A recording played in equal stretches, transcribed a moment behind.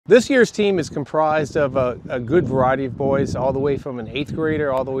This year's team is comprised of a good variety of boys, all the way from an 8th grader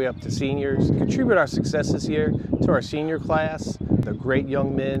all the way up to seniors. Contribute our success this year to our senior class. They're great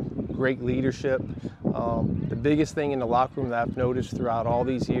young men, great leadership. The biggest thing in the locker room that I've noticed throughout all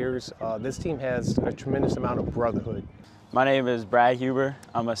these years, this team has a tremendous amount of brotherhood. My name is Brad Huber.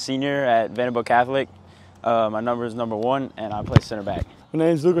 I'm a senior at Vandebilt Catholic. My number is number 1, and I play center back. My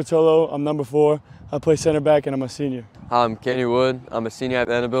name is Rotolo. I'm number 4. I play center back, and I'm a senior. Hi, I'm Kenny Wood. I'm a senior at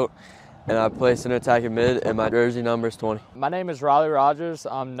Vandebilt, and I play center attacking mid, and my jersey number is 20. My name is Raleigh Rogers.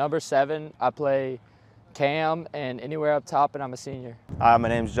 I'm number 7. I play cam and anywhere up top, and I'm a senior. Hi, my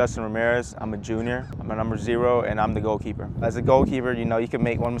name is Justin Ramirez. I'm a junior. I'm a number 0, and I'm the goalkeeper. As a goalkeeper, you know, you can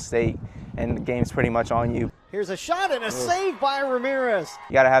make one mistake, and the game's pretty much on you. Here's a shot and a save by Ramirez.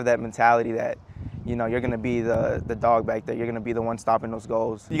 You got to have that mentality that, you know, you're going to be the dog back there. You're going to be the one stopping those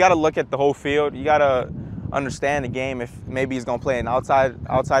goals. You got to look at the whole field. You got to understand the game, if maybe he's going to play an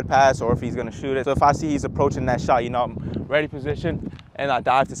outside pass or if he's going to shoot it. So if I see he's approaching that shot, you know, I'm ready position and I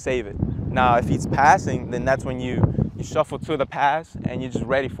dive to save it. Now, if he's passing, then that's when you shuffle to the pass and you're just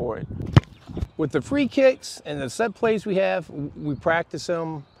ready for it. With the free kicks and the set plays we have, we practice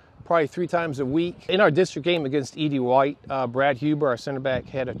them probably 3 times a week. In our district game against Edie White, Brad Huber, our center back,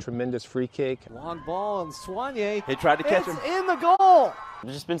 had a tremendous free kick. Long ball and Soigné. He tried to catch him. In the goal. I've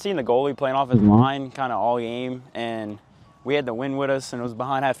just been seeing the goalie playing off his line kind of all game, and we had the wind with us, and it was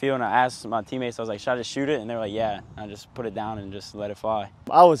behind half field, and I asked my teammates, I was like, should I just shoot it? And they were like, yeah. And I just put it down and just let it fly.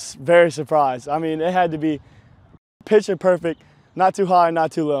 I was very surprised. I mean, it had to be picture perfect, not too high,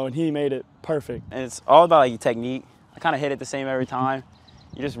 not too low, and he made it perfect. And it's all about like technique. I kind of hit it the same every time.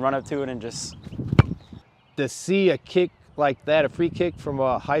 You just run up to it and just... To see a kick like that, a free kick from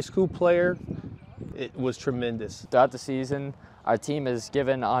a high school player, it was tremendous. Throughout the season, our team has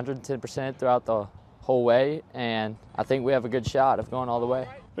given 110% throughout the whole way, and I think we have a good shot of going all the way.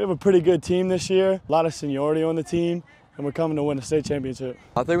 We have a pretty good team this year, a lot of seniority on the team, and we're coming to win a state championship.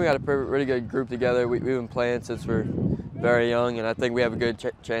 I think we got a really good group together. We've been playing since we're very young, and I think we have a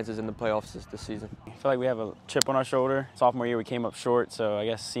good chances in the playoffs this season. I feel like we have a chip on our shoulder. Sophomore year we came up short, so I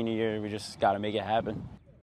guess senior year we just got to make it happen.